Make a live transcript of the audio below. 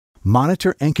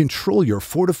Monitor and control your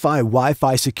Fourtify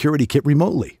Wi-Fi Security Kit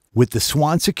remotely with the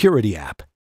Swann Security app.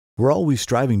 We're always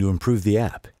striving to improve the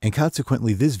app, and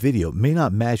consequently this video may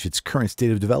not match its current state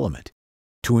of development.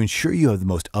 To ensure you have the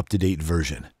most up-to-date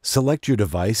version, select your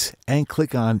device and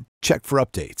click on Check for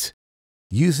Updates.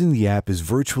 Using the app is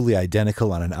virtually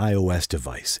identical on an iOS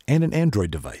device and an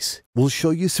Android device. We'll show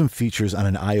you some features on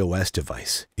an iOS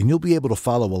device, and you'll be able to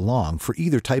follow along for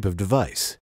either type of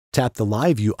device. Tap the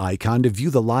Live View icon to view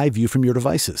the live view from your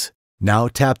devices. Now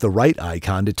tap the right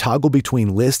icon to toggle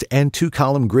between list and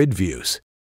two-column grid views.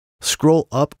 Scroll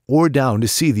up or down to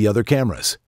see the other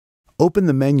cameras. Open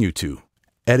the menu to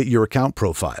edit your account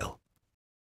profile,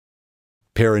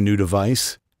 pair a new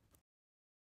device,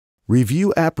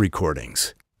 review app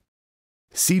recordings,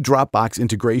 see Dropbox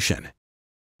integration,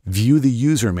 view the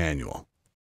user manual,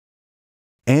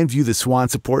 and view the Swann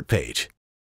support page.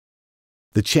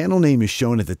 The channel name is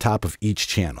shown at the top of each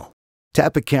channel.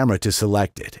 Tap a camera to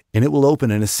select it, and it will open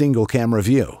in a single camera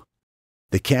view.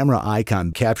 The camera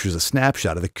icon captures a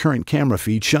snapshot of the current camera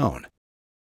feed shown.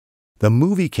 The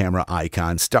movie camera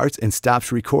icon starts and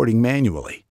stops recording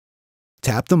manually.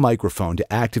 Tap the microphone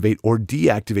to activate or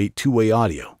deactivate two-way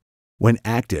audio. When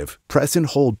active, press and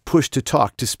hold push to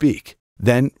talk to speak,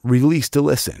 then release to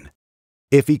listen.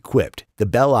 If equipped, the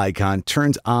bell icon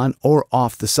turns on or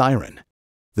off the siren.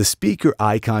 The speaker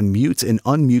icon mutes and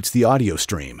unmutes the audio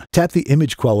stream. Tap the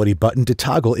Image Quality button to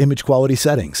toggle image quality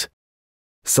settings.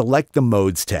 Select the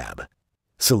Modes tab.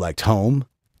 Select Home,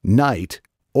 Night,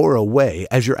 or Away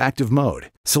as your active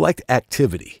mode. Select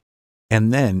Activity,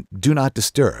 and then Do Not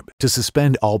Disturb to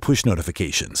suspend all push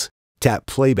notifications. Tap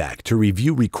Playback to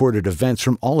review recorded events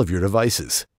from all of your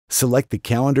devices. Select the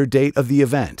calendar date of the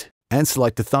event and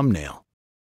select a thumbnail.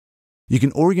 You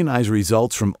can organize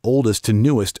results from oldest to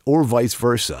newest or vice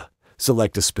versa.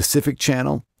 Select a specific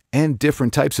channel and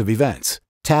different types of events.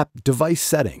 Tap Device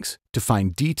Settings to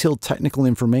find detailed technical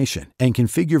information and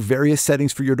configure various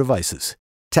settings for your devices.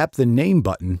 Tap the Name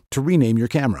button to rename your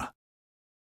camera.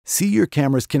 See your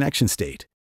camera's connection state.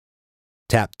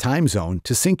 Tap Time Zone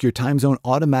to sync your time zone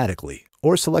automatically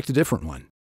or select a different one.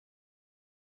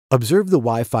 Observe the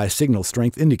Wi-Fi signal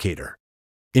strength indicator.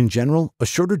 In general, a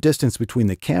shorter distance between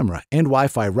the camera and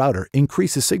Wi-Fi router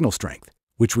increases signal strength,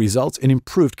 which results in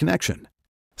improved connection.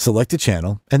 Select a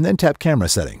channel and then tap Camera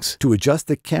Settings to adjust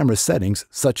the camera settings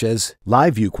such as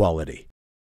Live View Quality.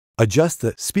 Adjust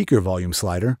the Speaker Volume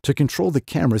slider to control the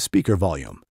camera's speaker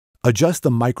volume. Adjust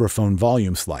the Microphone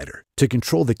Volume slider to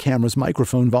control the camera's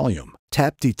microphone volume.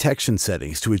 Tap Detection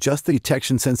Settings to adjust the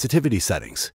detection sensitivity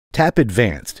settings. Tap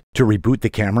Advanced to reboot the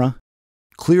camera,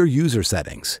 clear user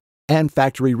settings, and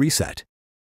factory reset.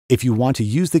 If you want to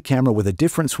use the camera with a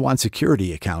different Swann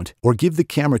Security account or give the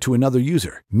camera to another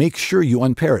user, make sure you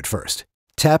unpair it first.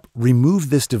 Tap Remove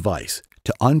this device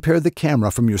to unpair the camera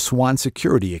from your Swann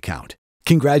Security account.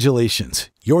 Congratulations!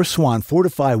 Your Swann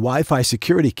Fourtify Wi-Fi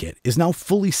Security Kit is now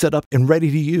fully set up and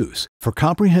ready to use. For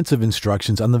comprehensive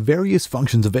instructions on the various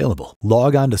functions available,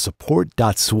 log on to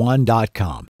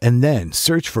support.swann.com and then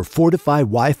search for Fourtify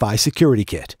Wi-Fi Security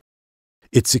Kit.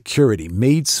 It's security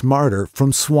made smarter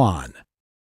from Swann.